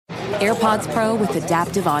AirPods Pro with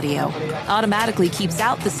adaptive audio automatically keeps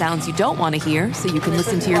out the sounds you don't want to hear so you can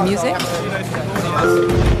listen to your music,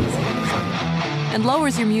 and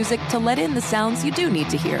lowers your music to let in the sounds you do need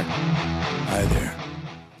to hear. Hi there.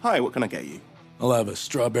 Hi, what can I get you? I'll have a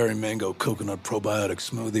strawberry mango coconut probiotic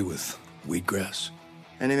smoothie with wheatgrass.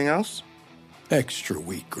 Anything else? Extra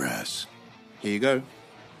wheatgrass. Here you go.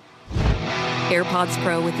 AirPods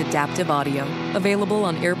Pro with adaptive audio. Available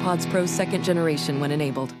on AirPods Pro 2nd generation when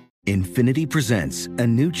enabled. Infiniti presents a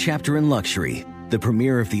new chapter in luxury. The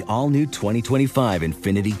premiere of the all-new 2025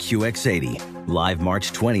 Infiniti QX80. Live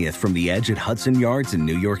March 20th from the Edge at Hudson Yards in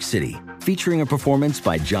New York City. Featuring a performance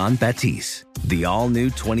by John Batiste. The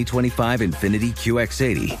all-new 2025 Infiniti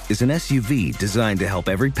QX80 is an SUV designed to help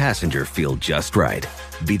every passenger feel just right.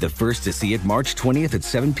 Be the first to see it March 20th at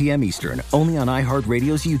 7 p.m. Eastern, only on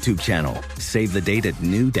iHeartRadio's YouTube channel. Save the date at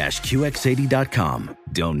new-QX80.com.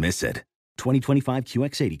 Don't miss it. 2025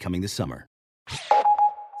 QX80 coming this summer.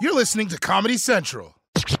 You're listening to Comedy Central.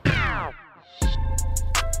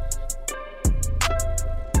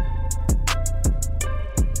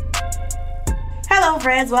 Hello,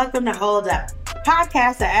 friends. Welcome to Hold Up,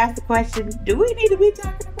 podcast that asks the question, do we need to be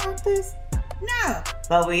talking about this? No,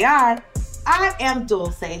 but we are. I am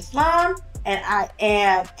Dulcé Sloan, and I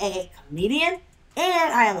am a comedian,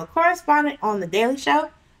 and I am a correspondent on The Daily Show,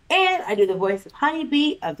 and I do the voice of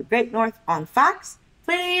Honeybee of the Great North on Fox.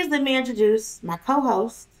 Please let me introduce my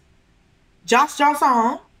co-host, Josh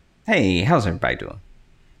Johnson. Hey, how's everybody doing?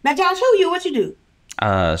 Now, Josh, who you? What you do?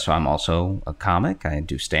 So I'm also a comic. I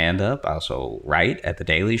do stand-up. I also write at The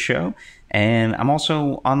Daily Show. And I'm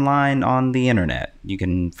also online on the internet. You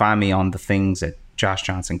can find me on the things at Josh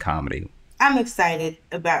Johnson Comedy. I'm excited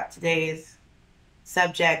about today's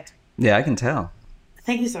subject. Yeah, I can tell.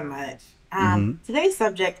 Thank you so much. Today's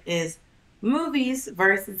subject is movies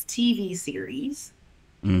versus TV series.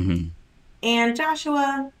 Mm-hmm. And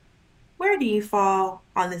Joshua, where do you fall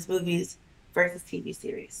on this movies versus TV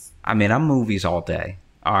series? I mean, I'm movies all day.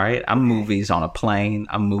 All right. I'm movies on a plane.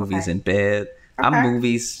 I'm movies in bed. I'm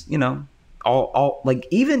movies, you know, all like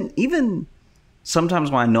even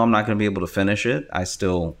sometimes when I know I'm not going to be able to finish it, I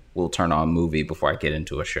still will turn on a movie before I get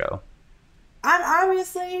into a show. I'm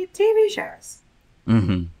obviously TV shows.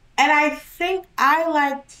 Mm-hmm. And I think I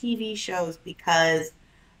like TV shows because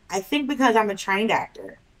I'm a trained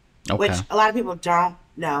actor, which a lot of people don't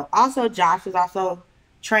know. Also, Josh is also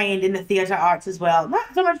trained in the theater arts as well.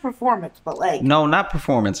 Not so much performance, but like... No, not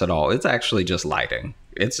performance at all. It's actually just lighting.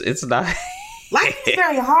 It's not... Lighting is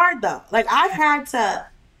very hard, though. Like, I've had to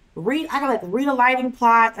read... I can, like, read a lighting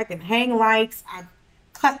plot. I can hang lights. I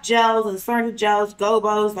cut gels, inserted gels,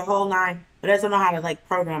 gobos, the whole nine. But I just don't know how to, like,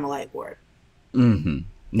 program a light board. Mm-hmm.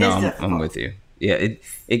 No, I'm with you. Yeah,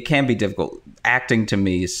 it can be difficult. Acting, to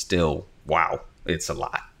me, is still... Wow. It's a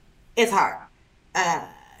lot. It's hard.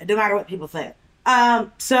 No matter what people say.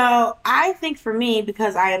 So I think for me,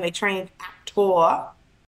 because I am a trained actor,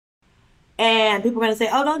 and people are going to say,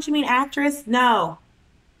 oh, don't you mean actress? No,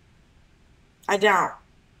 I don't.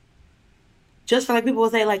 Just for like people will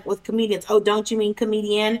say, like with comedians, oh, don't you mean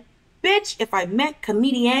comedian? Bitch, if I meant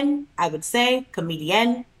comedian, I would say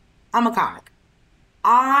comedian. I'm a comic.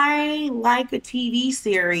 I like a TV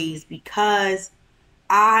series because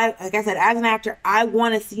like I said, as an actor, I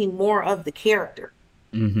want to see more of the character,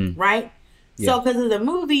 right? So, because of the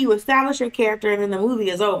movie, you establish your character and then the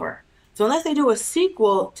movie is over. So, unless they do a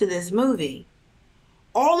sequel to this movie,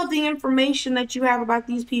 all of the information that you have about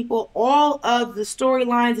these people, all of the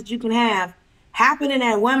storylines that you can have happen in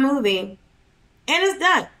that one movie, and it's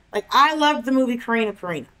done. Like, I love the movie Karina,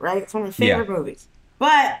 right? It's one of my favorite movies.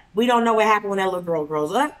 But we don't know what happened when that little girl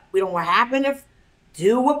grows up. We don't know what happened if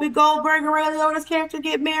Whoopi Goldberg and Ray Liotta's character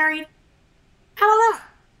get married. I don't know.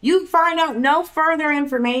 You find out no further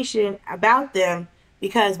information about them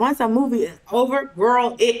because once a movie is over,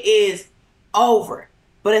 girl, it is over.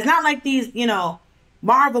 But it's not like these,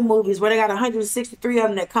 Marvel movies where they got 163 of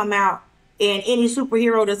them that come out and any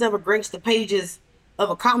superhero that's ever graced the pages of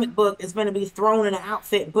a comic book is going to be thrown in an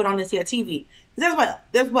outfit and put on this here TV. There's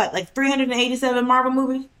what, like 387 Marvel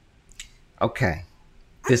movies? Okay.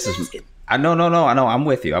 I know. I'm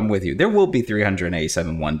with you. There will be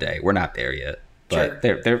 387 one day. We're not there yet. But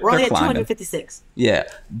sure. We're only at 256. Yeah.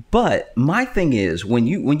 But my thing is, when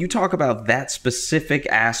you talk about that specific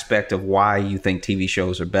aspect of why you think TV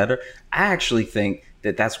shows are better, I actually think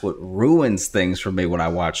that that's what ruins things for me when I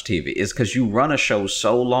watch TV, is because you run a show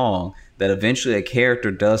so long that eventually a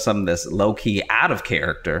character does something that's low-key out of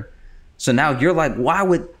character. So now you're like, why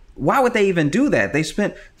would they even do that? They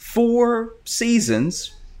spent 4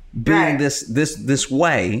 seasons being this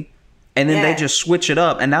way. And then they just switch it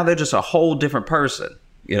up, and now they're just a whole different person.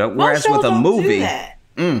 You know, Most whereas shows with a don't do movie, that.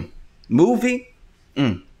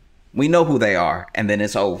 we know who they are, and then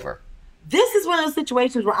it's over. This is one of those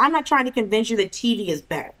situations where I'm not trying to convince you that TV is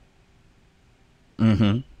better.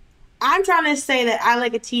 I'm trying to say that I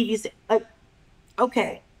like a TV.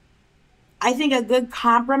 Okay, I think a good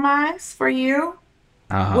compromise for you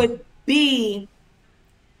would be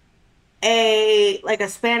a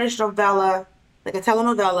Spanish novella, like a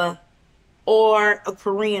telenovela, or a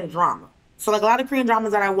Korean drama. So like a lot of Korean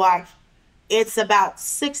dramas that I watch, it's about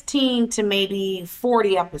 16 to maybe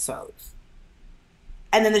 40 episodes.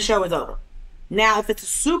 And then the show is over. Now, if it's a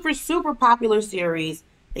super, super popular series,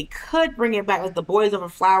 they could bring it back, like the Boys Over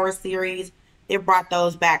Flowers series. They've brought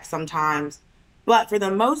those back sometimes. But for the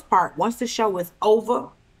most part, once the show is over,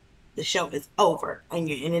 the show is over. And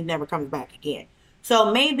it never comes back again.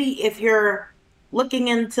 So maybe if you're looking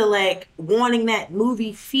into like wanting that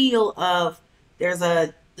movie feel of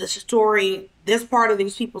the story, this part of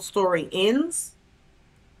these people's story ends,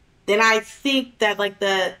 then I think that like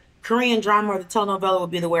the Korean drama or the telenovela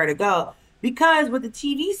would be the way to go. Because with the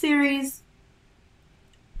TV series,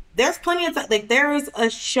 there's plenty of time. Like there's a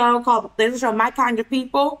show My Kind of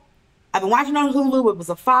People. I've been watching on Hulu. It was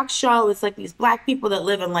a Fox show. It's like these black people that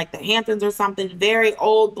live in like the Hamptons or something. Very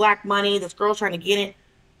old black money. This girl's trying to get it.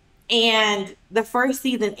 And the first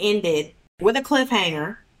season ended with a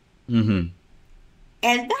cliffhanger. And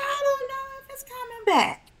I don't know if it's coming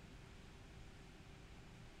back.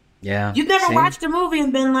 Yeah. You've never watched a movie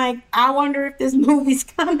and been like, I wonder if this movie's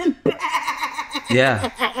coming back. Yeah.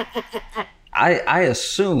 I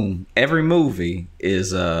assume every movie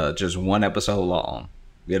is just one episode long,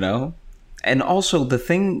 you know? And also the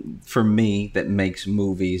thing for me that makes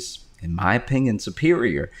movies, in my opinion,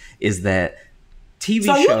 superior is that TV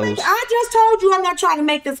shows... I just told you I'm not trying to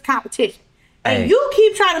make this competition. And you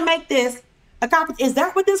keep trying to make this a competition. Is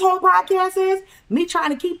that what this whole podcast is? Me trying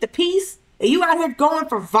to keep the peace? And you out here going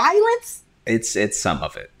for violence? It's some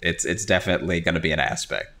of it. It's definitely going to be an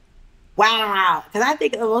aspect. Wow. Because I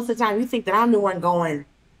think most of the time you think that I'm the one going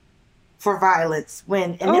for violence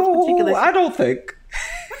when in this particular... I don't think.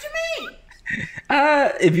 What you mean?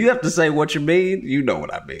 If you have to say what you mean, you know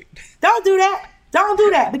what I mean. Don't do that. Don't do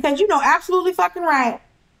that. Because you know absolutely fucking right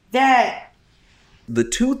that... The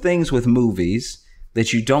two things with movies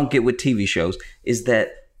that you don't get with TV shows is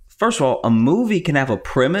that, first of all, a movie can have a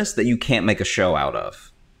premise that you can't make a show out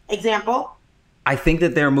of. Example? I think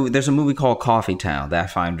that there's a movie called Coffee Town that I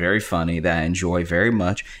find very funny, that I enjoy very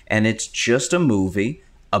much. And it's just a movie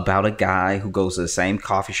about a guy who goes to the same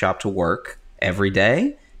coffee shop to work every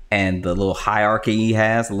day. And the little hierarchy he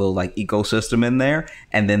has, a little like ecosystem in there.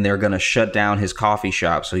 And then they're going to shut down his coffee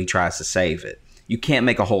shop, so he tries to save it. You can't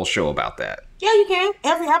make a whole show about that. Yeah, you can.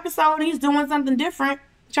 Every episode, he's doing something different,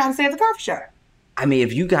 trying to save the coffee shop. I mean,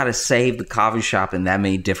 if you got to save the coffee shop in that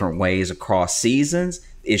many different ways across seasons,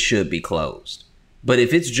 it should be closed. But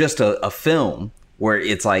if it's just a film where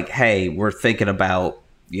it's like, hey, we're thinking about,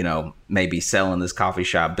 you know, maybe selling this coffee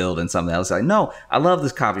shop, building something else. Like, no, I love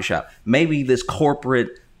this coffee shop. Maybe this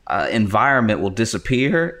corporate environment will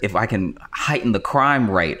disappear if I can heighten the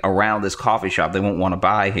crime rate around this coffee shop. They won't want to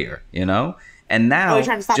buy here, you know? And now,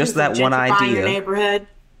 just that one idea. Your neighborhood.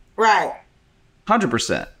 Right.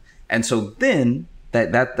 100%. And so then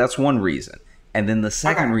that's one reason. And then the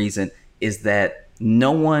second reason is that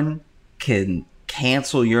no one can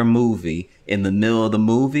cancel your movie in the middle of the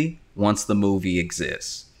movie once the movie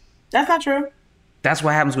exists. That's not true. That's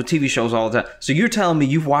what happens with TV shows all the time. So you're telling me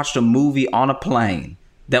you've watched a movie on a plane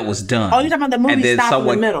that was done. Oh, you're talking about the movie stopped in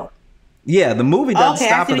the middle. Yeah, the movie doesn't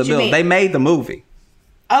stop in the middle. They made the movie.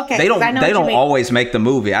 Okay. They don't always make the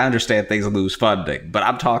movie. I understand things lose funding, but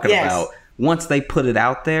I'm talking about once they put it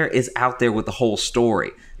out there, it's out there with the whole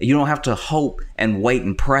story. You don't have to hope and wait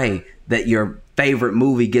and pray that your favorite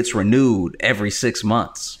movie gets renewed every 6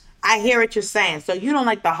 months. I hear what you're saying. So you don't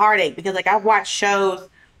like the heartache because like I've watched shows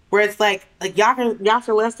where it's like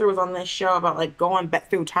Yasser Lester was on this show about like going back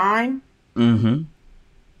through time. Mm-hmm.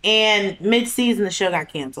 And mid-season the show got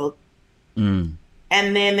canceled.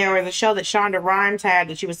 And then there was a show that Shonda Rhimes had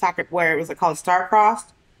that she was talking where it was called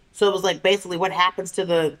Star-Crossed. So it was like basically what happens to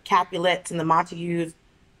the Capulets and the Montagues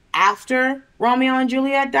after Romeo and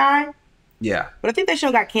Juliet died. Yeah. But I think that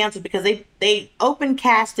show got canceled because they open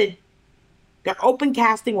casted. Their open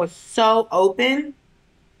casting was so open,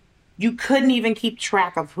 you couldn't even keep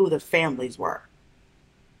track of who the families were.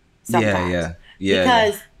 Sometimes. Yeah.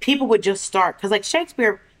 Because people would just start, because like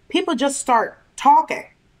Shakespeare, people just start talking.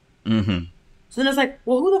 Mm-hmm. So then it's like,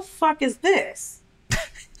 well, who the fuck is this?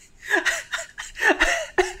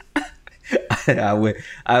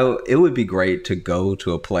 It would be great to go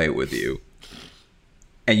to a play with you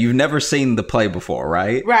and you've never seen the play before,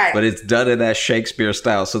 right? Right. But it's done in that Shakespeare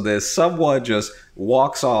style. So there's someone just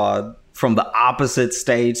walks on from the opposite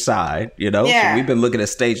stage side, you know? Yeah. So we've been looking at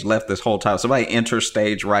stage left this whole time. Somebody enters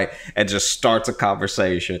stage right and just starts a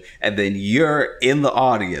conversation. And then you're in the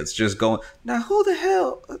audience just going, now who the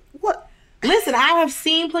hell, what? Listen, I have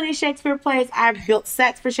seen plenty of Shakespeare plays. I've built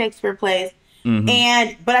sets for Shakespeare plays.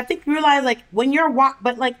 But I think you realize, like, when you're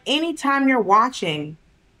anytime you're watching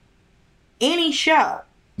any show,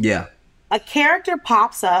 Yeah. a character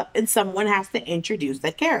pops up and someone has to introduce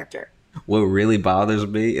that character. What really bothers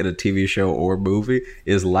me in a TV show or movie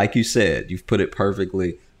is, like you said, you've put it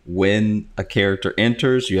perfectly. When a character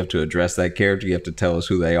enters, you have to address that character. You have to tell us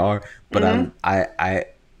who they are. But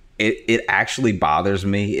it actually bothers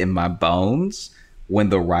me in my bones when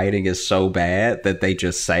the writing is so bad that they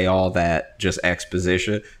just say all that just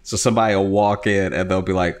exposition. So somebody will walk in and they'll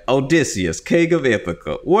be like, Odysseus, king of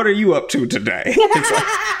Ithaca, what are you up to today? It's like,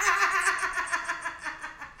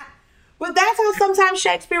 But that's how sometimes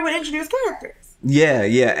Shakespeare would introduce characters. yeah,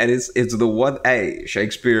 and it's the one, hey,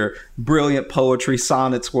 Shakespeare, brilliant poetry,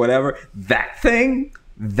 sonnets, whatever. That thing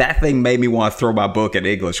made me want to throw my book in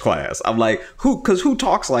English class. I'm like, who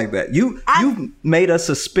talks like that? You made us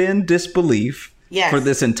suspend disbelief for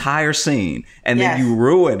this entire scene, and then you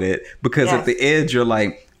ruin it because at the end you're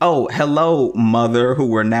like, oh, hello, mother, who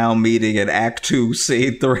we're now meeting in Act 2,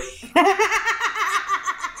 Scene 3.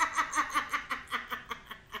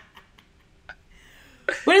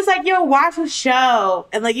 But it's like, you'll watch a show,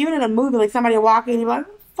 and like, even in a movie, like, somebody will walk in and you're like,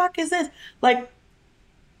 what the fuck is this? Like,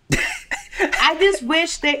 I just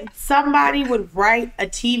wish that somebody would write a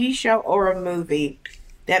TV show or a movie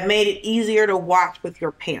that made it easier to watch with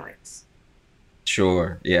your parents.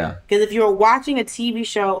 Sure, yeah. Because if you're watching a TV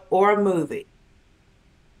show or a movie,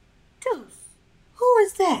 dude, who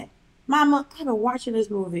is that? Mama, I've been watching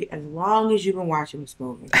this movie as long as you've been watching this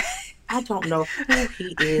movie. I don't know who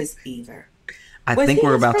he is either. I think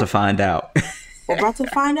we're about to find out. We're about to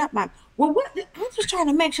find out, Mom. Well, I'm just trying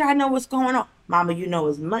to make sure I know what's going on. Mama, you know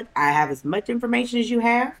as much. I have as much information as you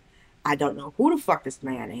have. I don't know who the fuck this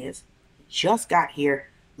man is. He just got here.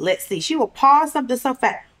 Let's see. She will pause something so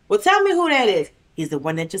fast. Well, tell me who that is. He's the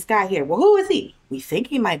one that just got here. Well, who is he? We think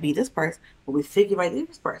he might be this person, but we think he might be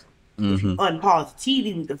this person. If you unpause the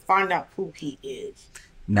TV, we can find out who he is.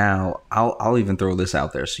 Now, I'll even throw this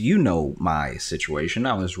out there. So you know my situation.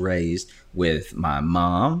 I was raised with my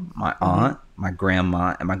mom, my aunt, my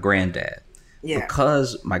grandma, and my granddad. Yeah.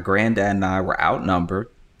 Because my granddad and I were outnumbered,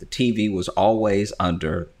 the TV was always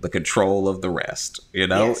under the control of the rest. You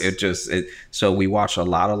know, Yes. So we watched a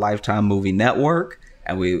lot of Lifetime Movie Network,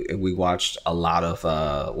 and we watched a lot of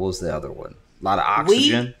what was the other one? A lot of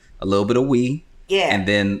Oxygen, a little bit of We, and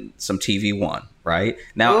then some TV One. Right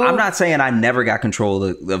now, I'm not saying I never got control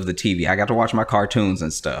of the TV. I got to watch my cartoons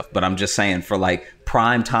and stuff, but I'm just saying for like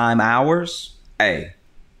prime time hours, hey,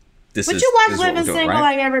 But you watch Living Single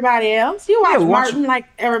like everybody else. You watch Martin like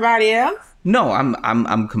everybody else. No,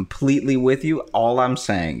 I'm completely with you. All I'm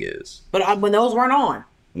saying is, but when those weren't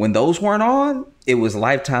on, it was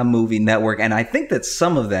Lifetime Movie Network, and I think that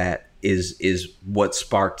some of that is what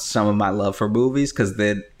sparked some of my love for movies, because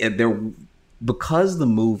because the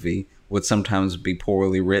movie would sometimes be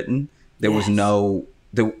poorly written. There were no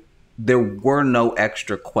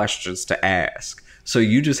extra questions to ask. So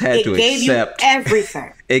you just had to accept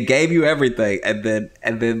everything. It gave you everything. And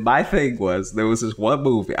then my thing was, there was this one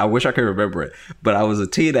movie, I wish I could remember it, but I was a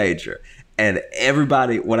teenager, and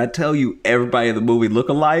everybody, when I tell you everybody in the movie look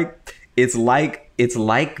alike, it's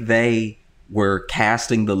like they were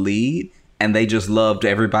casting the lead and they just loved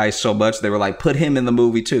everybody so much they were like, put him in the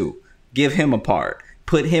movie too. Give him a part.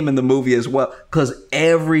 Put him in the movie as well, because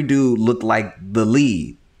every dude looked like the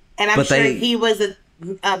lead. And I'm sure he was an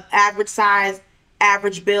average size,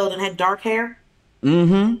 average build, and had dark hair.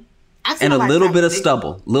 Mm-hmm. And a little bit of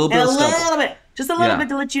stubble. Just a little bit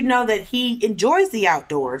to let you know that he enjoys the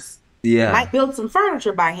outdoors. Yeah. Might build some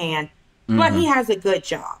furniture by hand, but he has a good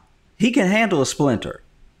job. He can handle a splinter.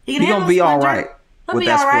 He's going to be all right with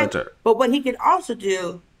that splinter. But what he can also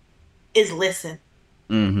do is listen.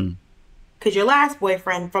 Mm-hmm. Because your last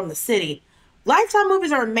boyfriend from the city, Lifetime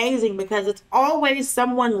movies are amazing because it's always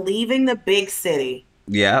someone leaving the big city.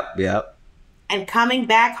 Yep. And coming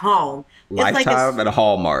back home. Lifetime and a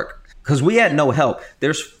Hallmark. Because we had no help.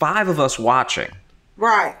 There's 5 of us watching.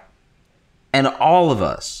 Right. And all of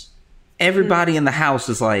us, everybody in the house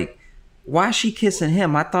is like, why is she kissing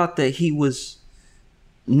him? I thought that he was...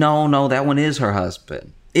 No, that one is her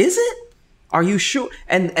husband. Is it? Are you sure?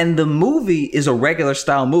 And the movie is a regular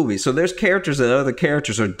style movie. So there's characters that other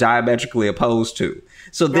characters are diametrically opposed to.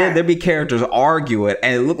 So there'd be characters arguing,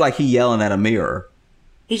 and it looked like he yelling at a mirror.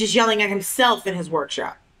 He's just yelling at himself in his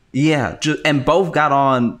workshop. Yeah, and both got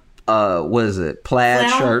on, what is it, plaid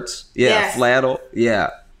Flannel? shirts. Yeah, Yes. flannel.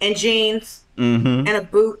 Yeah. And jeans. And a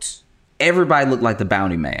boot. Everybody looked like the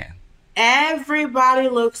Bounty Man. Everybody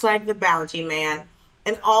looks like the Bounty Man.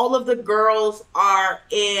 And all of the girls are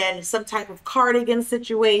in some type of cardigan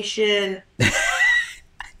situation.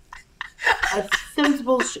 A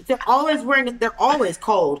sensible they're always cold. They're always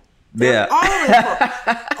cold.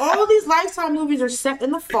 All of these Lifetime movies are set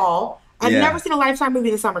in the fall. I've never seen a Lifetime movie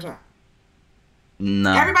in the summertime.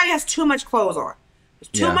 No. Everybody has too much clothes on. There's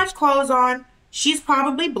too much clothes on. She's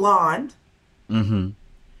probably blonde. And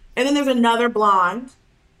then there's another blonde.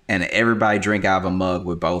 And everybody drink out of a mug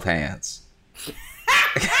with both hands.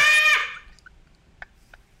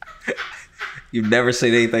 You've never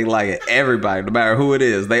seen anything like it. Everybody, no matter who it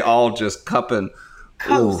is, they all just cupping.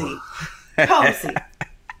 Cozy.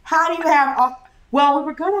 How do you have well, we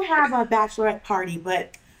were going to have a bachelorette party,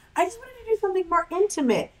 but I just wanted to do something more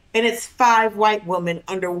intimate. And it's 5 white women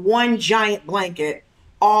under one giant blanket,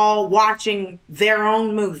 all watching their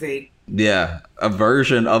own movie. Yeah, a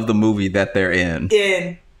version of the movie that they're in.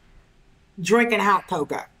 Drinking hot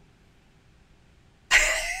cocoa.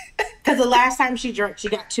 Because the last time she drank, she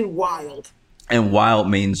got too wild. And wild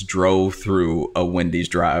means drove through a Wendy's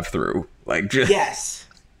drive-through. Like, just... Yes.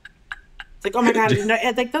 It's like, oh my God.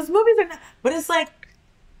 It's like, those movies are not... But it's like,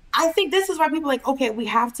 I think this is why people are like, okay, we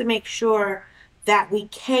have to make sure that we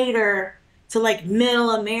cater to, like,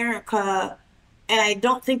 middle America. And I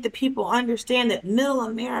don't think that people understand that middle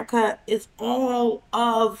America is all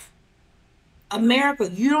of America.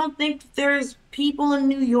 You don't think that there's people in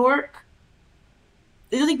New York?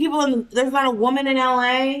 You don't think there's not a woman in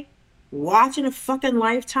LA watching a fucking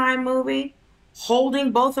Lifetime movie,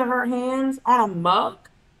 holding both of her hands on a mug?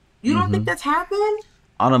 You don't think that's happened?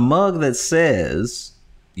 On a mug that says,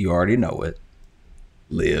 you already know it,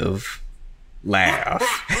 live, laugh,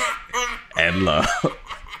 and love.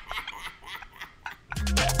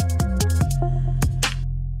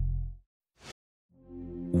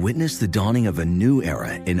 Witness the dawning of a new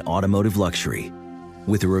era in automotive luxury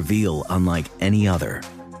with a reveal unlike any other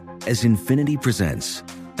as Infiniti presents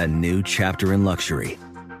a new chapter in luxury,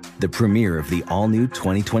 the premiere of the all-new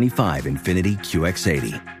 2025 Infiniti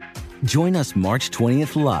QX80. Join us March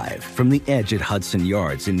 20th live from the Edge at Hudson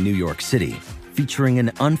Yards in New York City, featuring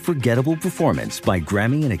an unforgettable performance by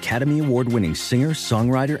Grammy and Academy Award-winning singer,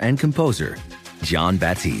 songwriter, and composer, Jon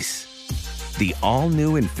Batiste. The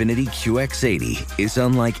all-new Infiniti QX80 is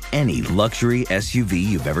unlike any luxury SUV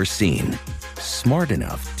you've ever seen. Smart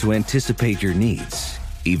enough to anticipate your needs,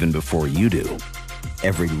 even before you do.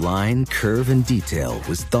 Every line, curve, and detail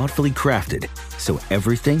was thoughtfully crafted, so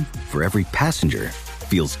everything for every passenger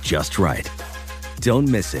feels just right. Don't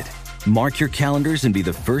miss it. Mark your calendars and be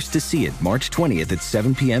the first to see it March 20th at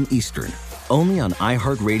 7 p.m. Eastern, only on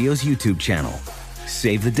iHeartRadio's YouTube channel.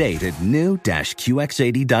 Save the date at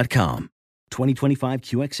new-QX80.com. 2025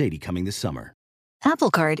 QX80 coming this summer. Apple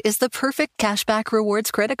Card is the perfect cashback rewards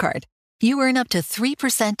credit card. You earn up to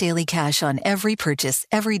 3% daily cash on every purchase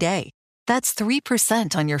every day. That's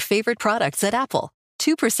 3% on your favorite products at Apple,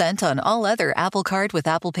 2% on all other Apple Card with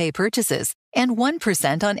Apple Pay purchases, and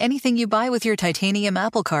 1% on anything you buy with your titanium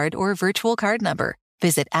Apple Card or virtual card number.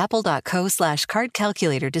 Visit apple.co/card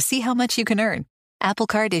calculator to see how much you can earn. Apple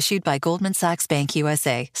Card issued by Goldman Sachs Bank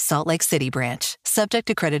USA, Salt Lake City branch. Subject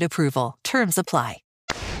to credit approval. Terms apply.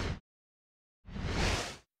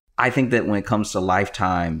 I think that when it comes to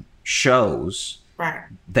Lifetime shows, Right.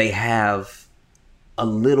 they have a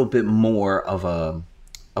little bit more of a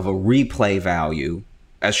replay value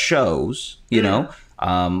as shows, you know.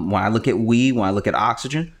 When I look at when I look at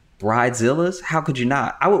Oxygen, Bridezillas, how could you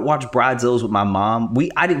not? I would watch Bridezillas with my mom. We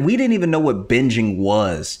didn't even know what binging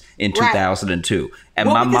was in 2002. And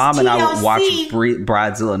my mom and I would watch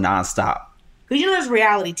Bridezilla nonstop. Because you know there's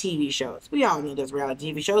reality TV shows. We all know there's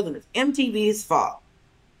reality TV shows, and it's MTV's fault.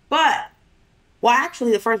 But, well,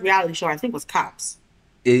 actually, the first reality show I think was Cops.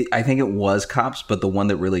 I think it was Cops, but the one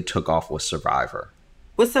that really took off was Survivor.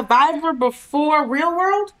 Was Survivor before Real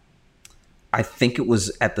World? I think it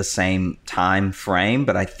was at the same time frame,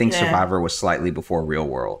 but I think Survivor was slightly before Real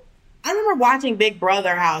World. I remember watching Big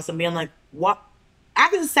Brother House and being like, what?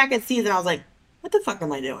 After the second season, I was like, what the fuck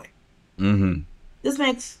am I doing? Mm-hmm. This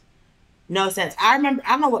makes no sense. I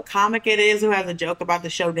don't know what comic it is who has a joke about the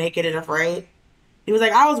show Naked and Afraid. He was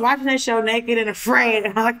like, I was watching that show Naked and Afraid,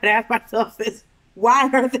 and all I could ask myself is, why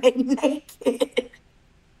are they naked?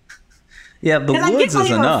 Yeah, the woods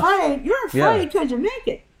is enough. You're afraid because you're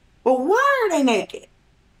naked. But why are they naked?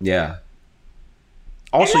 Yeah.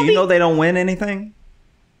 Also, you know they don't win anything?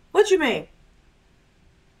 What you mean?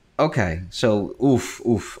 Okay, so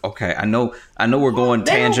okay. I know we're going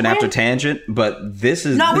tangent after tangent, but this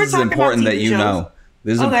is important that you know.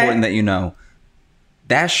 This is important that you know.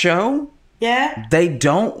 That show, they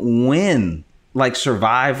don't win like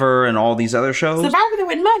Survivor and all these other shows. Survivor, they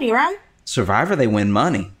win money, right? Survivor, they win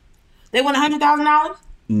money. They win $100,000.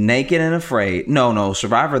 Naked and Afraid. No,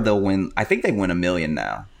 Survivor, they'll win. I think they win $1 million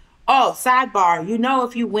now. Oh, sidebar. You know,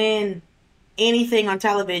 if you win anything on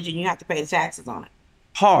television, you have to pay the taxes on it.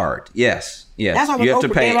 Hard, yes. That's why you have to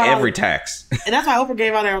Oprah pay every tax. And that's why Oprah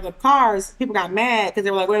gave out all the cars. People got mad because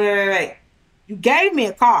they were like, wait. You gave me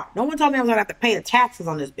a car. No one told me I was going to have to pay the taxes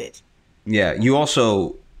on this bitch. Yeah, you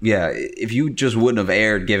also, if you just wouldn't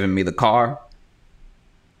have giving me the car,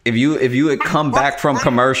 if you had come back from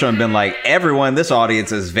commercial and been like, everyone in this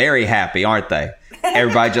audience is very happy, aren't they?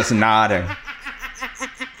 Everybody just nodding.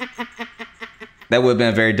 That would have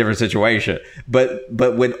been a very different situation. But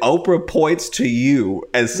when Oprah points to you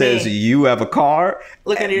and says you have a car,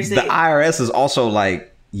 look at your seat. The IRS is also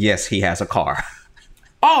like, yes, he has a car.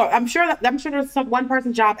 Oh, I'm sure there's one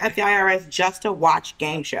person's job at the IRS just to watch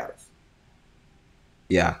game shows.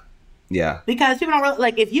 Yeah. Because people don't really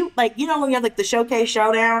like, if you like, you know, when you have like the Showcase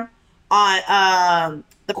Showdown on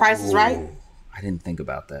The Price is Right. I didn't think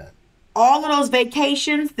about that. All of those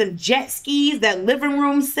vacations, the jet skis, that living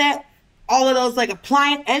room set, all of those like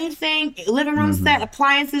anything, living room set,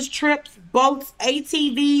 appliances, trips, boats,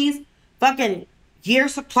 ATVs, fucking year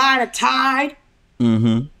supply to Tide.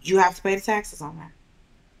 You have to pay the taxes on that.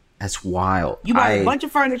 That's wild. You buy a bunch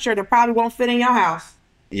of furniture that probably won't fit in your house.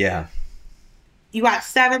 Yeah. You got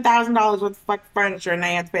 $7,000 worth of furniture and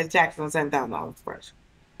they have to pay the taxes on $7,000 furniture.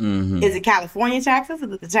 Is it California taxes?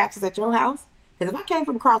 Is it the taxes at your house? Because if I came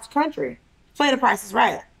from across the country, play The Price is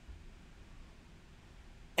Right.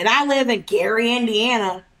 And I live in Gary,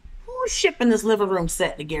 Indiana. Who's shipping this living room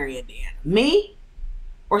set to Gary, Indiana? Me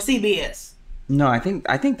or CBS? No, I think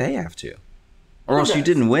they have to. Or else you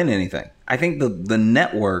didn't win anything. I think the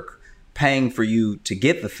network paying for you to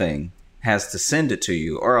get the thing has to send it to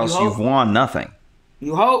you, or else you've won nothing.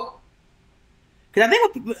 You hope. Because I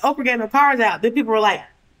think when Oprah gave the cars out, then people were like,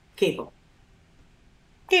 keep them.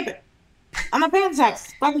 Keep it. I'm not paying the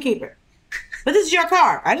taxes. Fucking keep it. But this is your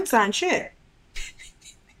car. I didn't sign shit.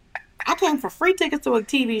 I came for free tickets to a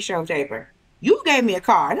TV show taper. You gave me a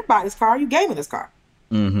car. I didn't buy this car. You gave me this car.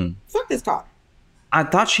 Fuck this car. I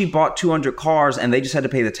thought she bought 200 cars and they just had to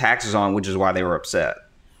pay the taxes on, which is why they were upset.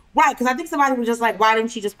 Right, because I think somebody was just like, why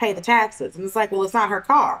didn't she just pay the taxes? And it's like, well, it's not her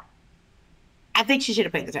car. I think she should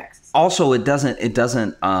have paid the taxes. Also, it doesn't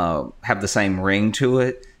have the same ring to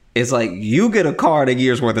it. It's like, you get a car in a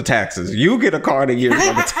year's worth of taxes. You get a car in a year's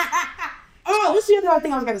worth of taxes. Oh, this is the other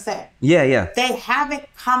thing I was going to say. Yeah. They haven't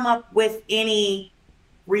come up with any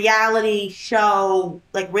reality show,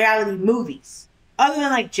 like reality movies, other than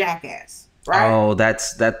like Jackass. Right? Oh,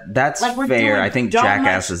 that's like fair. I think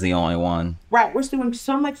Jackass is the only one. Right, we're doing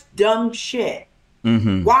so much dumb shit.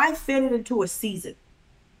 Why fit it into a season?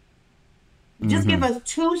 Just give us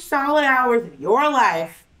 2 solid hours of your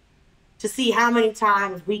life to see how many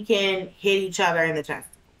times we can hit each other in the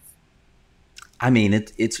testicles. I mean,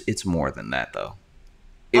 it's more than that, though.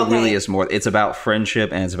 It really is more. It's about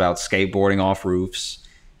friendship, and it's about skateboarding off roofs,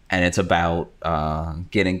 and it's about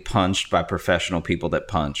getting punched by professional people that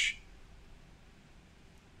punch.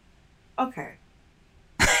 Okay.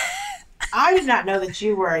 I did not know that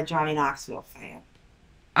you were a Johnny Knoxville fan.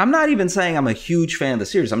 I'm not even saying I'm a huge fan of the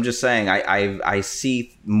series. I'm just saying I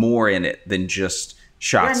see more in it than just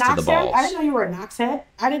shots to the balls. I didn't know you were a Knoxhead.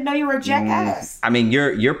 I didn't know you were a jackass. I mean,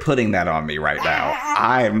 you're putting that on me right now.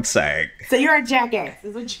 I'm saying. So you're a jackass,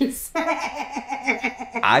 is what you said.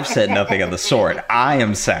 I've said nothing of the sort. I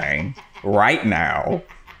am saying right now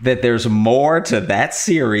that there's more to that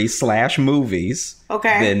series / movies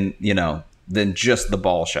than just the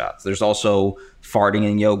ball shots. There's also farting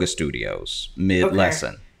in yoga studios mid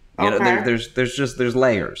lesson. You know, there's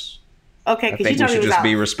layers. Okay, I think we should just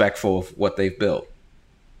be respectful of what they've built.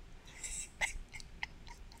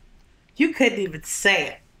 You couldn't even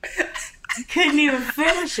say it. You couldn't even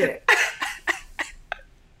finish it.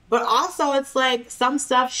 But also, it's like some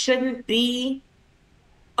stuff shouldn't be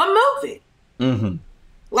a movie.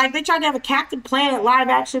 Like, they tried to have a Captain Planet live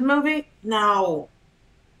action movie. No.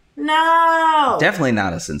 Definitely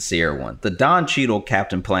not a sincere one. The Don Cheadle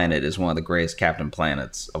Captain Planet is one of the greatest Captain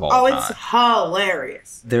Planets of all time. Oh, it's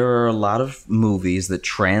hilarious. There are a lot of movies that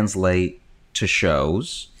translate to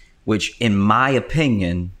shows, which, in my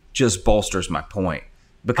opinion, just bolsters my point.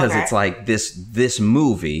 Because it's like this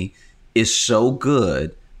movie is so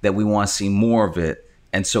good that we want to see more of it.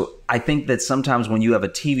 And so I think that sometimes when you have a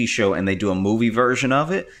TV show and they do a movie version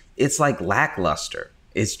of it, it's like lackluster.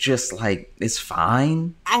 it's just like, it's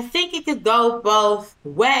fine. I think it could go both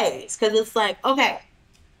ways. Because it's like, okay,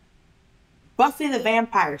 Buffy the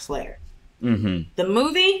Vampire Slayer. Mm-hmm. The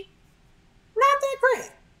movie, not that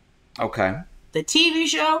great. Okay. The TV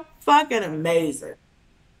show, fucking amazing.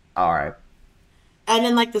 All right. And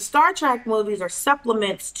then, like, the Star Trek movies are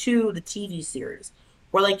supplements to the TV series.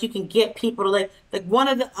 Where, like, you can get people to, like one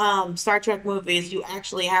of the Star Trek movies, you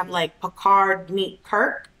actually have, like, Picard meet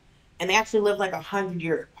Kirk. And they actually live, like, 100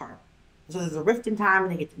 years apart. So there's a rift in time,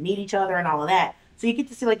 and they get to meet each other and all of that. So you get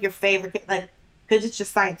to see, like, your favorite, like, because it's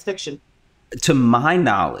just science fiction. To my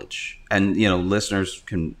knowledge, and, you know, listeners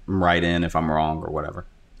can write in if I'm wrong or whatever.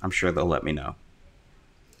 I'm sure they'll let me know.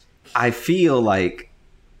 I feel like,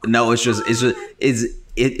 no,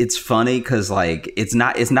 it's funny because, like, it's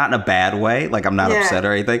not in a bad way. Like, I'm not upset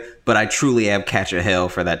or anything, but I truly am catching hell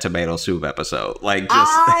for that tomato soup episode. Like, just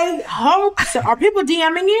I hope so. Are people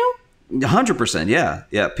DMing you? 100%.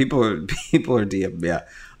 Yeah. People are DMing. Yeah.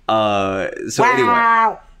 So wow.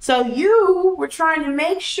 Anyway. So you were trying to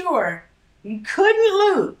make sure you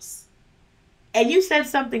couldn't lose. And you said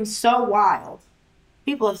something so wild.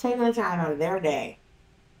 People have taken the time out of their day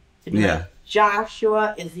to be like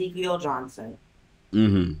Joshua Ezekiel Johnson.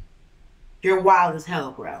 Mm-hmm. You're wild as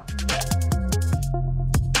hell, bro.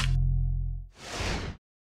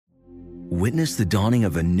 Witness the dawning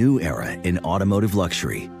of a new era in automotive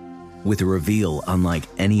luxury with a reveal unlike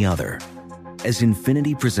any other as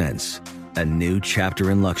Infiniti presents a new chapter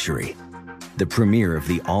in luxury, the premiere of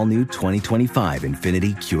the all-new 2025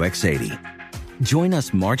 Infiniti QX80. Join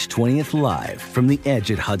us March 20th live from the Edge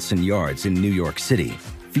at Hudson Yards in New York City,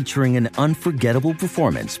 featuring an unforgettable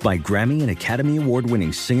performance by Grammy and Academy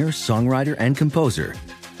Award-winning singer, songwriter, and composer,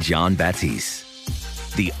 Jon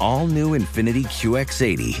Batiste. The all-new Infiniti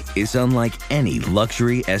QX80 is unlike any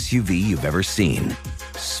luxury SUV you've ever seen.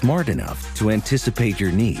 Smart enough to anticipate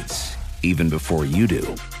your needs, even before you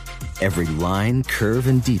do. Every line, curve,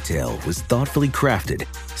 and detail was thoughtfully crafted,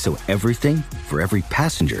 so everything for every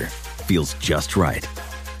passenger feels just right.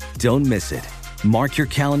 Don't miss it. Mark your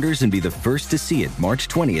calendars and be the first to see it March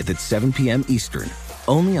 20th at 7 p.m. Eastern,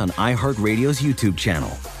 only on iHeartRadio's YouTube channel.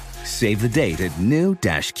 Save the date at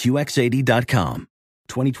new-QX80.com.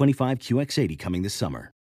 2025 QX80 coming this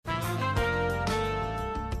summer.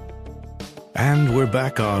 And we're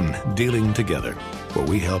back on Dealing Together, where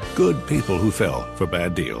we help good people who fell for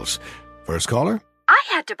bad deals. First caller? I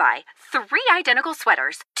had to buy 3 identical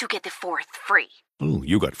sweaters to get the 4th free. Ooh,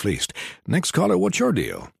 you got fleeced. Next caller, what's your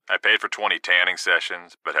deal? I paid for 20 tanning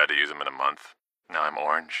sessions, but had to use them in a month. Now I'm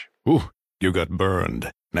orange. Ooh, you got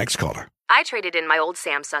burned. Next caller. I traded in my old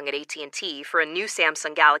Samsung at AT&T for a new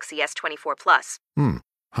Samsung Galaxy S24 Plus.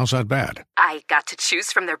 How's that bad? I got to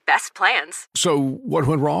choose from their best plans. So, what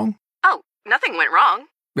went wrong? Oh, nothing went wrong.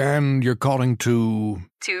 And you're calling to...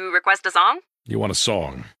 To request a song? You want a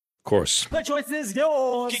song. Of course. The choice is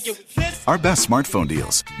yours. Our best smartphone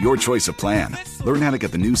deals. Your choice of plan. Learn how to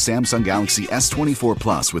get the new Samsung Galaxy S24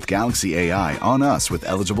 Plus with Galaxy AI on us with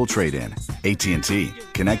eligible trade-in. AT&T.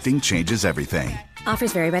 Connecting changes everything.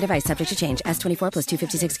 Offers vary by device, subject to change. S24 plus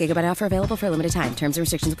 256 gigabyte offer available for a limited time. Terms and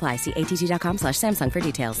restrictions apply. See att.com/Samsung for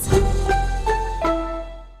details.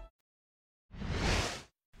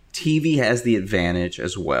 TV has the advantage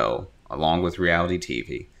as well, along with reality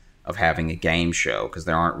TV, of having a game show, because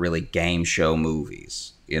there aren't really game show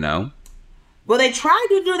movies, you know? Well, they tried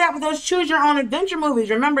to do that with those Choose Your Own Adventure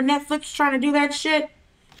movies. Remember Netflix trying to do that shit?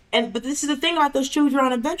 But this is the thing about those Choose Your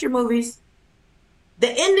Own Adventure movies.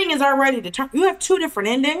 The ending is already determined. You have 2 different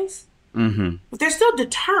endings, but they're still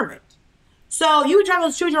determined. So you would try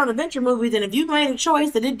those Choose Your Own Adventure movies, and if you made a choice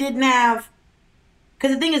that it didn't have...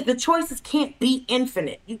 Because the thing is, the choices can't be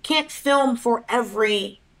infinite. You can't film for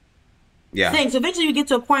every thing. So eventually you get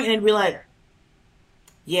to a point and it'd be like,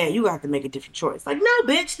 yeah, you have to make a different choice. Like, no,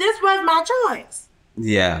 bitch, this was my choice.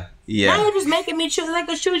 Yeah. Now you're just making me choose, like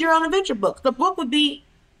a Choose Your Own Adventure book. The book would be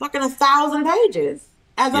fucking 1,000 pages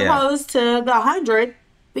as opposed to the 100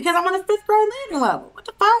 because I'm on a 5th grade learning level. What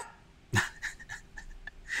the fuck?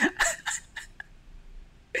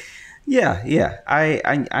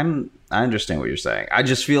 I understand what you're saying. I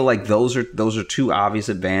just feel like those are 2 obvious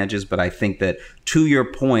advantages, but I think that, to your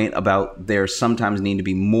point about there sometimes need to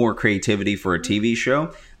be more creativity for a TV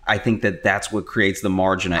show, I think that that's what creates the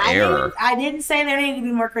margin of error. I didn't say there needed to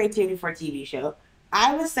be more creativity for a TV show.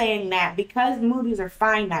 I was saying that because movies are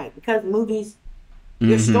finite, because movies,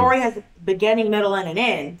 your story has a beginning, middle, and an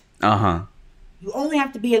end. You only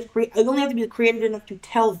have to be creative enough to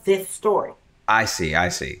tell this story. I see.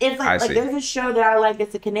 It's like there's a show that I like.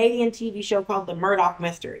 It's a Canadian TV show called The Murdoch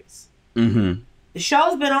Mysteries. The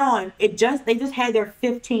show's been on. They just had their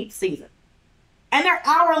 15th season. And they're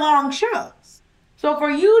hour-long shows. So for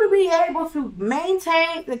you to be able to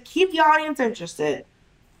maintain, to keep the audience interested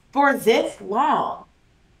for this long,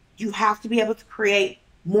 you have to be able to create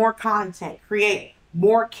more content, create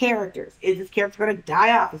more characters. Is this character going to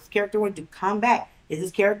die off? Is this character going to come back? Is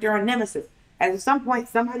this character a nemesis? And at some point,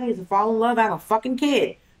 somebody needs to fall in love, have a fucking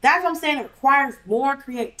kid. That's what I'm saying. It requires more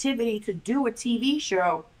creativity to do a TV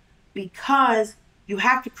show because you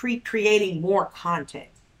have to keep creating more content.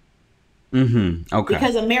 Mm-hmm. Okay.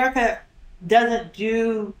 Because America doesn't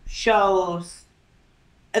do shows.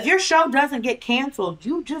 If your show doesn't get canceled,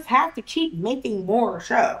 you just have to keep making more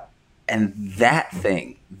show. And that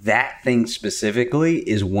thing specifically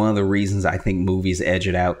is one of the reasons I think movies edge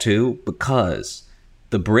it out too, because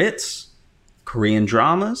the Brits, Korean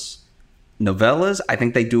dramas, novellas, I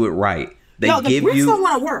think they do it right. They no, the give Brits you... don't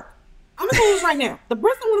want to work. I'm going to tell you this right now. The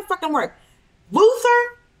Brits don't want to fucking work.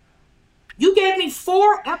 Luther, you gave me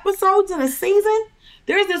 4 episodes in a season.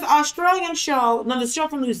 There's this Australian show, no, the show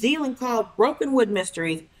from New Zealand called Brokenwood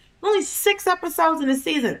Mysteries. Only 6 episodes in a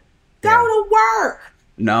season. Go to work.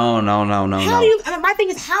 No. My thing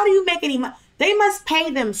is, how do you make any money? They must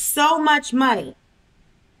pay them so much money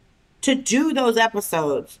to do those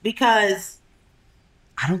episodes because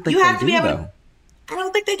I don't think they do, though. I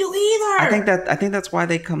don't think they do either. I think that's why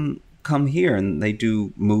they come here and they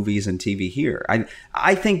do movies and TV here.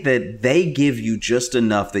 I think that they give you just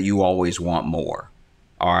enough that you always want more.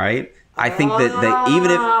 All right. I think that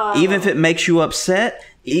they, even if it makes you upset,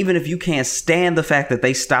 even if you can't stand the fact that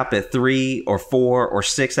they stop at 3 or 4 or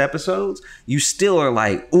 6 episodes, you still are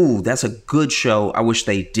like, ooh, that's a good show. I wish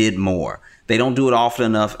they did more. They don't do it often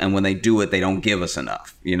enough. And when they do it, they don't give us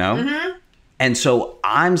enough, you know? Mm-hmm. And so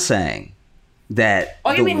I'm saying that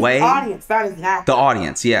the audience, not exactly. The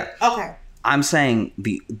audience, yeah. Okay. I'm saying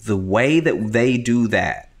the way that they do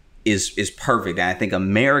that is perfect. And I think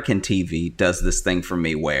American TV does this thing for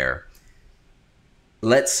me where,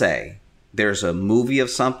 let's say there's a movie of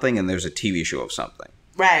something and there's a TV show of something.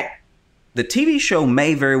 Right. The TV show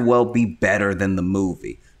may very well be better than the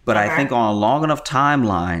movie, but I think on a long enough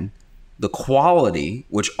timeline, the quality,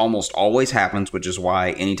 which almost always happens, which is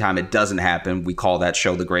why anytime it doesn't happen, we call that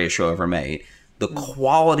show the greatest show ever made. The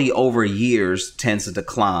quality over years tends to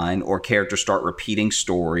decline, or characters start repeating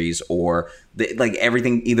stories, or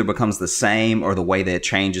everything either becomes the same or the way that it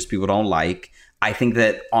changes people don't like. I think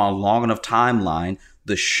that on a long enough timeline,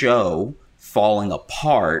 the show falling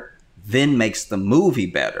apart then makes the movie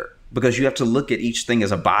better, because you have to look at each thing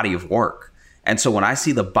as a body of work. And so when I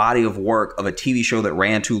see the body of work of a TV show that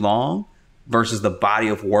ran too long versus the body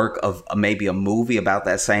of work of maybe a movie about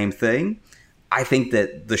that same thing, I think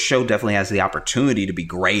that the show definitely has the opportunity to be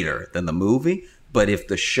greater than the movie. But if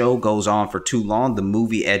the show goes on for too long, the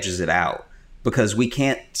movie edges it out, because we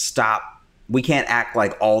can't act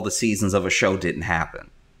like all the seasons of a show didn't happen.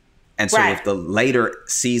 And so if the later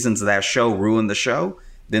seasons of that show ruin the show,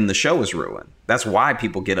 then the show is ruined. That's why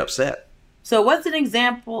people get upset. So what's an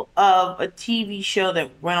example of a TV show that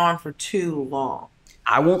went on for too long?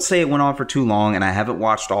 I won't say it went on for too long, and I haven't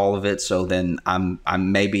watched all of it, so then I'm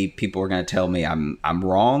maybe people are going to tell me I'm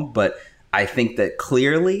wrong, but I think that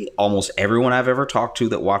clearly almost everyone I've ever talked to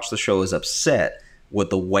that watched the show is upset with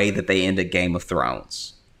the way that they ended Game of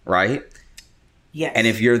Thrones, right? Yes. And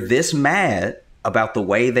if you're this mad about the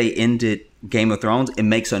way they ended Game of Thrones, it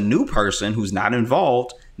makes a new person who's not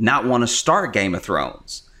involved not want to start Game of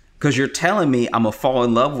Thrones, because you're telling me I'm going to fall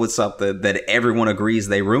in love with something that everyone agrees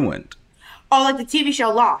they ruined. Oh, like the TV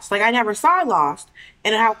show Lost. Like, I never saw Lost.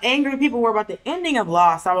 And how angry people were about the ending of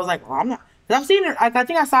Lost. I was like, well, I'm not. Because I've seen it. I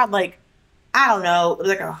think I saw it like, I don't know,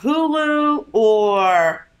 like a Hulu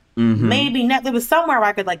or maybe Netflix. It was somewhere where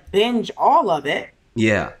I could like binge all of it.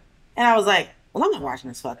 Yeah. And I was like, well, I'm not watching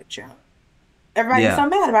this fucking show. Everybody's so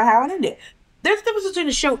mad about how it ended. There's a difference between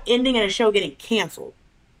a show ending and a show getting canceled.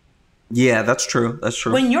 Yeah, that's true. That's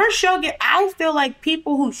true. When your show I feel like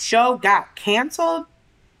people whose show got canceled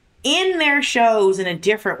in their shows in a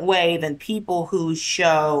different way than people whose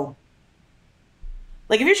show,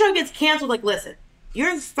 like if your show gets canceled, like listen,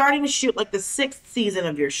 you're starting to shoot like the 6th season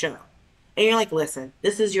of your show, and you're like, listen,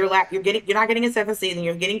 this is your you're not getting a 7th season,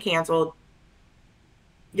 you're getting canceled.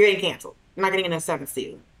 You're not getting a 7th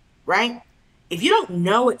season, right? If you don't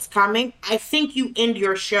know it's coming, I think you end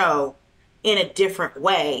your show in a different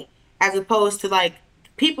way, as opposed to like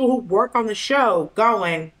people who work on the show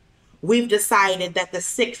going, we've decided that the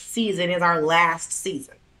 6th season is our last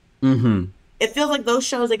season. Mm-hmm. It feels like those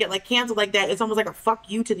shows that get like canceled like that, it's almost like a fuck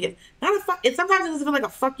you to the, not a fuck, sometimes it doesn't feel like a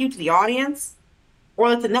fuck you to the audience, or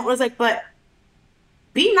like the network. It's like, but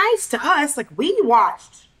be nice to us. Like, we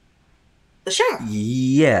watched the show.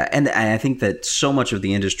 Yeah, and I think that so much of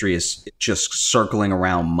the industry is just circling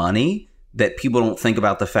around money that people don't think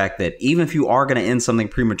about the fact that even if you are going to end something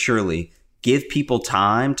prematurely, give people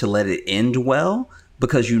time to let it end well,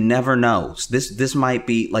 because you never know. This might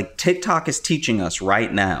be like TikTok is teaching us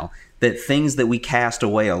right now that things that we cast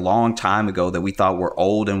away a long time ago that we thought were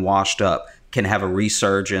old and washed up can have a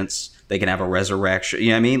resurgence. They can have a resurrection. You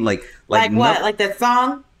know what I mean? Like what? Like that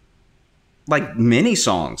song? Like many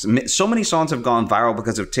songs. So many songs have gone viral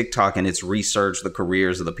because of TikTok, and it's resurged the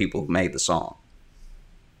careers of the people who made the song.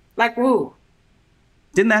 Like who?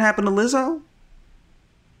 Didn't that happen to Lizzo?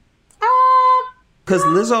 Because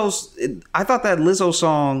I thought that Lizzo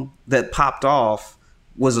song that popped off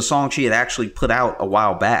was a song she had actually put out a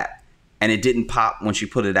while back, and it didn't pop when she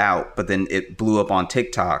put it out, but then it blew up on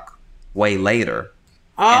TikTok way later.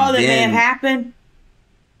 Oh, that may have happened.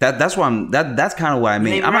 That's kind of what I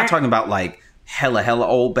mean. I'm not talking about like hella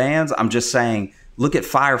old bands. I'm just saying, look at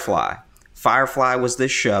Firefly. Firefly was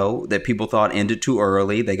this show that people thought ended too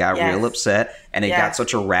early. They got real upset, and it got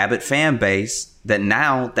such a rabid fan base that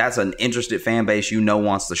now that's an interested fan base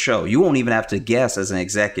wants the show. You won't even have to guess as an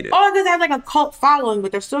executive. Oh, they have like a cult following,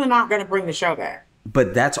 but they're still not going to bring the show back.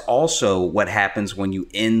 But that's also what happens when you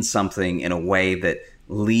end something in a way that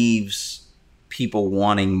leaves people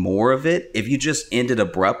wanting more of it. If you just end it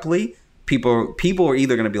abruptly, people are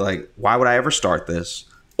either going to be like, why would I ever start this?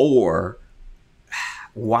 Or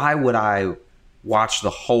why would I watch the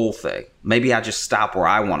whole thing? Maybe I just stop where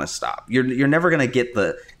I want to stop. You're never going to get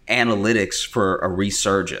the analytics for a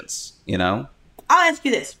resurgence, you know? I'll ask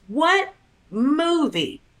you this. What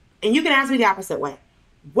movie, and you can ask me the opposite way,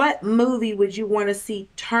 what movie would you want to see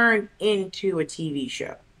turn into a TV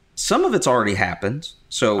show? Some of it's already happened.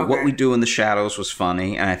 So What We Do in the Shadows was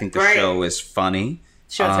funny, and I think the show is funny.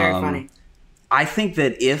 Show's very funny. I think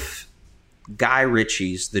that if Guy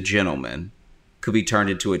Ritchie's The Gentleman could be turned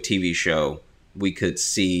into a TV show, we could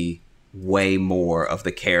see way more of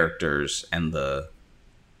the characters and the...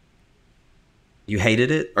 You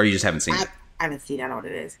hated it, or you just haven't seen it? I haven't seen it. I don't know what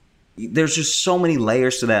it is. There's just so many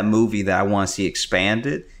layers to that movie that I want to see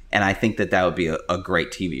expanded, and I think that would be a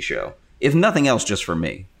great TV show. If nothing else, just for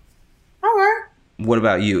me. All right. What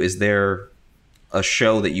about you? Is there a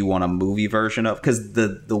show that you want a movie version of? Because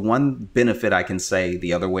the one benefit I can say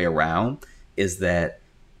the other way around is that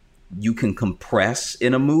you can compress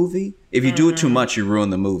in a movie. If you do it too much, you ruin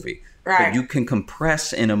the movie. Right. But you can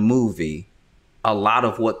compress in a movie a lot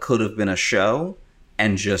of what could have been a show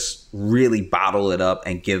and just really bottle it up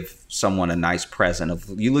and give someone a nice present.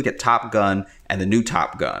 You look at Top Gun and the new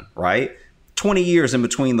Top Gun, right? 20 years in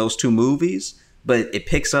between those two movies, but it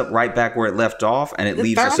picks up right back where it left off, and it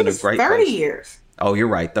leaves us in a great 30 place. years. Oh, you're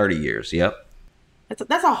right. 30 years. Yep.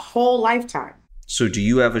 That's a whole lifetime. So do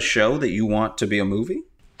you have a show that you want to be a movie?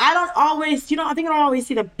 I don't always, I think I don't always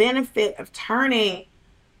see the benefit of turning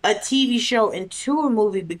a TV show into a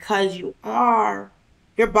movie, because you're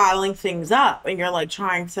bottling things up and you're like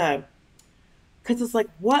trying to, because it's like,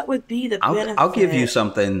 what would be the benefit? I'll give you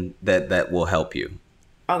something that will help you.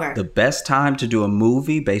 Okay. The best time to do a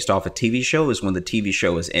movie based off a TV show is when the TV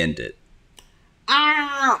show is ended.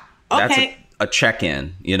 Okay. That's a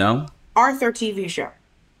check-in, you know? Arthur TV show.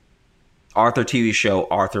 Arthur TV show,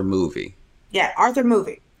 Arthur movie. Yeah, Arthur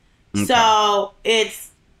movie. Okay. So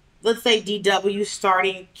it's, let's say DW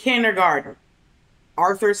starting kindergarten.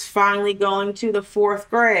 Arthur's finally going to the 4th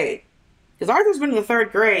grade. Because Arthur's been in the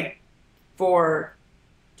 3rd grade for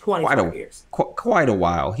 25 years. Quite a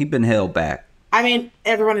while. He's been held back. I mean,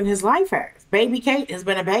 everyone in his life has. Baby Kate has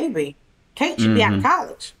been a baby. Kate should be out of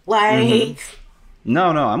college. Like... No,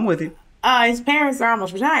 I'm with you. His parents are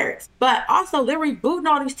almost retired. But also, they're rebooting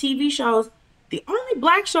all these TV shows. The only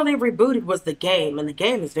black show they rebooted was The Game, and The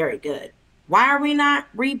Game is very good. Why are we not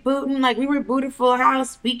rebooting? Like, we rebooted Full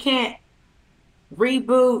House. We can't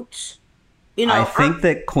reboot, I think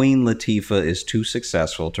that Queen Latifah is too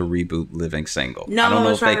successful to reboot Living Single. No, I don't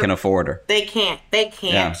know if they can afford her. They can't.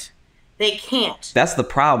 Yeah. They can't. That's the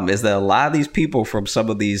problem, is that a lot of these people from some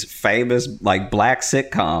of these famous, like, black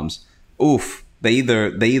sitcoms, they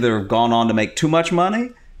either have gone on to make too much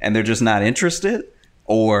money and they're just not interested,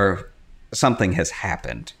 or something has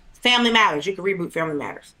happened. Family Matters. You can reboot Family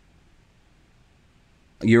Matters.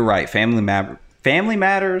 You're right. Family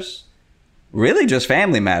Matters. Really just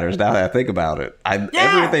Family Matters, now that I think about it.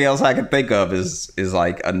 Everything else I can think of is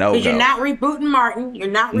like a no-go. Because you're not rebooting Martin. You're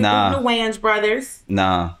not rebooting the Wayans brothers.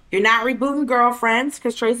 Nah. You're not rebooting Girlfriends,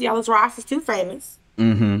 because Tracy Ellis Ross is too famous.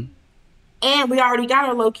 Mm-hmm. And we already got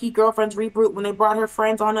our low-key Girlfriends reboot when they brought her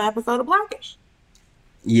friends on an episode of Blackish.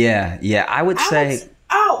 Yeah. I would say...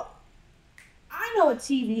 I know a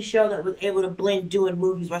TV show that was able to blend doing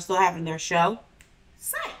movies while still having their show?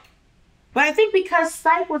 Psych. But I think because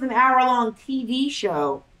Psych was an hour-long TV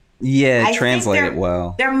show, yeah, it translated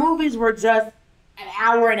well. Their movies were just an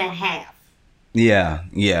hour and a half. Yeah.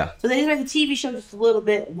 So they made the TV show just a little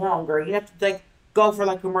bit longer. You have to like go for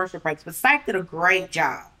like commercial breaks. But Psych did a great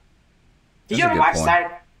job. Did you ever watch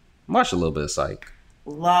Psych? Watched a little bit of Psych.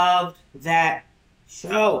 Loved that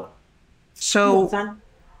show. So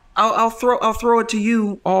I'll throw it to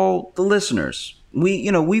you, all the listeners.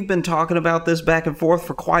 We've been talking about this back and forth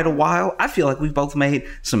for quite a while. I feel like we've both made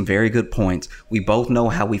some very good points. We both know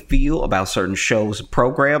how we feel about certain shows and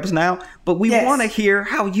programs now, but we want to hear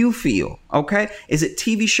how you feel, okay? Is it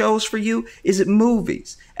TV shows for you? Is it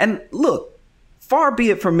movies? And look, far be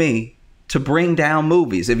it from me to bring down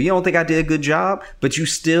movies. If you don't think I did a good job, but you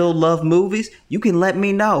still love movies, you can let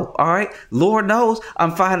me know, all right? Lord knows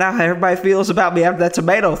I'm finding out how everybody feels about me after that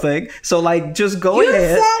tomato thing. So, like, just go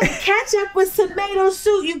ahead. You said ketchup with tomato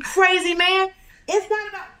soup, you crazy man. It's not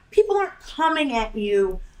about... People aren't coming at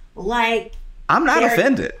you like... I'm not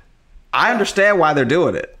offended. I understand why they're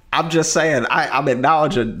doing it. I'm just saying, I'm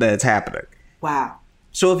acknowledging that it's happening. Wow.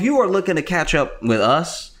 So if you are looking to catch up with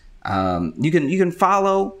us, you can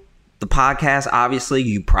follow the podcast. Obviously,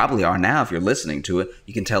 you probably are now if you're listening to it.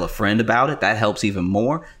 You can tell a friend about it. That helps even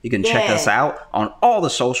more. You can check us out on all the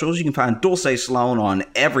socials. You can find Dulcé Sloan on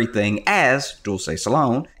everything as Dulcé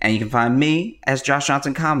Sloan. And you can find me as Josh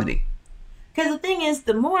Johnson Comedy. Because the thing is,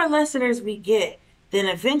 the more listeners we get, then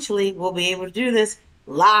eventually we'll be able to do this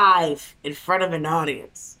live in front of an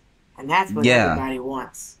audience. And that's what everybody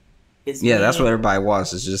wants. That's what everybody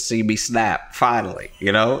wants, is just see me snap, finally.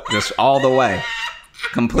 Just all the way.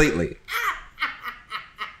 Completely.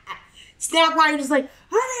 Snap while you're just like,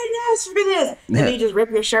 I didn't ask for this. And then you just rip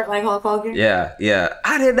your shirt like Hulk Hogan. Yeah.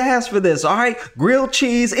 I didn't ask for this. All right. Grilled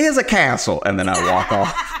cheese is a castle. And then I walk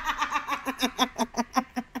off.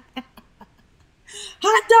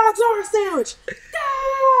 Hot dogs are a sandwich.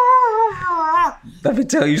 Let me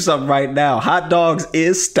tell you something right now. Hot dogs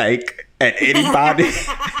is steak. And anybody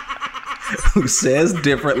who says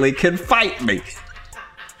differently can fight me.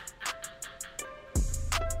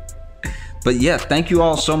 But yeah, thank you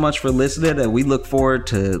all so much for listening, and we look forward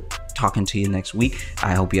to talking to you next week.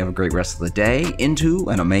 I hope you have a great rest of the day into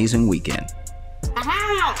an amazing weekend.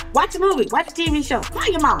 Aha! Watch a movie, watch a TV show, call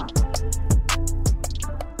your mom.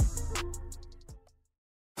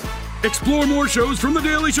 Explore more shows from The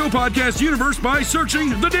Daily Show podcast universe by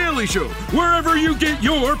searching The Daily Show wherever you get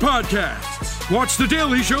your podcasts. Watch The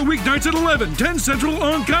Daily Show weeknights at 11, 10 Central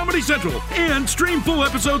on Comedy Central, and stream full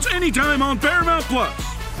episodes anytime on Paramount+.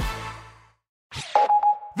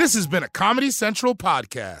 This has been a Comedy Central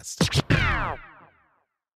podcast.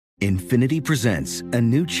 Infinity presents a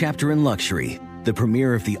new chapter in luxury, the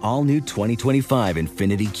premiere of the all-new 2025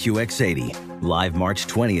 Infinity QX80, live March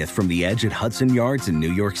 20th from the Edge at Hudson Yards in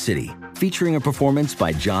New York City, featuring a performance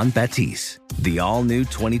by John Batiste. The all-new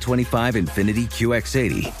 2025 Infinity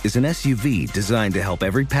QX80 is an SUV designed to help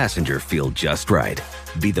every passenger feel just right.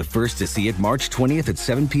 Be the first to see it March 20th at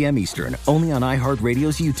 7 p.m. Eastern, only on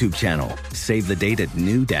iHeartRadio's YouTube channel. Save the date at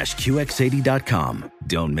new-QX80.com.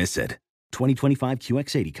 Don't miss it. 2025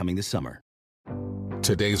 QX80 coming this summer.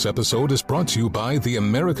 Today's episode is brought to you by the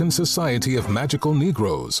American Society of Magical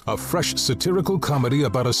Negroes, a fresh satirical comedy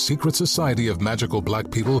about a secret society of magical black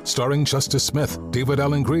people starring Justice Smith, David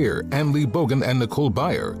Allen Greer, Ann Lee Bogan, and Nicole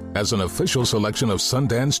Byer. As an official selection of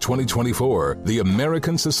Sundance 2024, the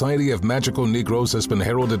American Society of Magical Negroes has been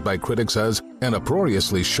heralded by critics as an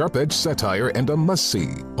uproariously sharp-edged satire and a must-see.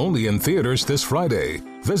 Only in theaters this Friday.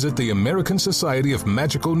 Visit the American Society of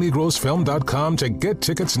Magical Negroes film.com to get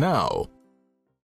tickets now.